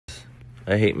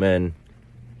I hate men.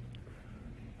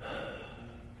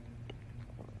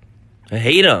 I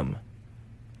hate them.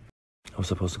 I was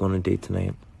supposed to go on a date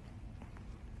tonight.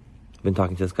 I've been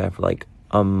talking to this guy for like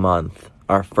a month.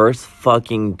 Our first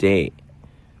fucking date.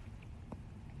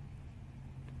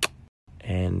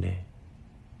 And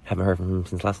haven't heard from him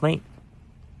since last night.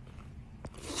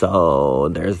 So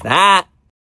there's that.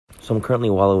 So I'm currently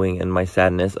wallowing in my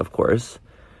sadness, of course.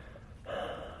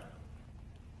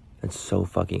 It's so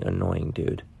fucking annoying,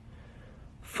 dude.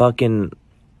 Fucking,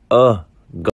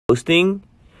 ghosting?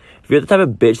 If you're the type of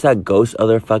bitch that ghosts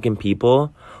other fucking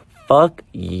people, fuck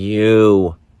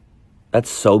you. That's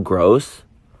so gross.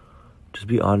 Just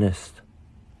be honest.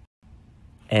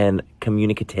 And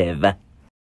communicative.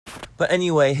 But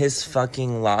anyway, his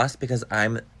fucking lost because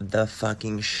I'm the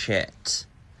fucking shit.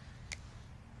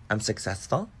 I'm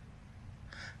successful.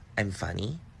 I'm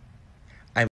funny.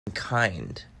 I'm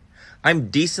kind. I'm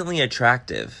decently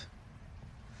attractive.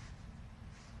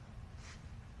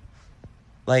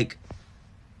 Like,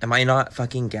 am I not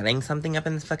fucking getting something up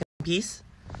in this fucking piece?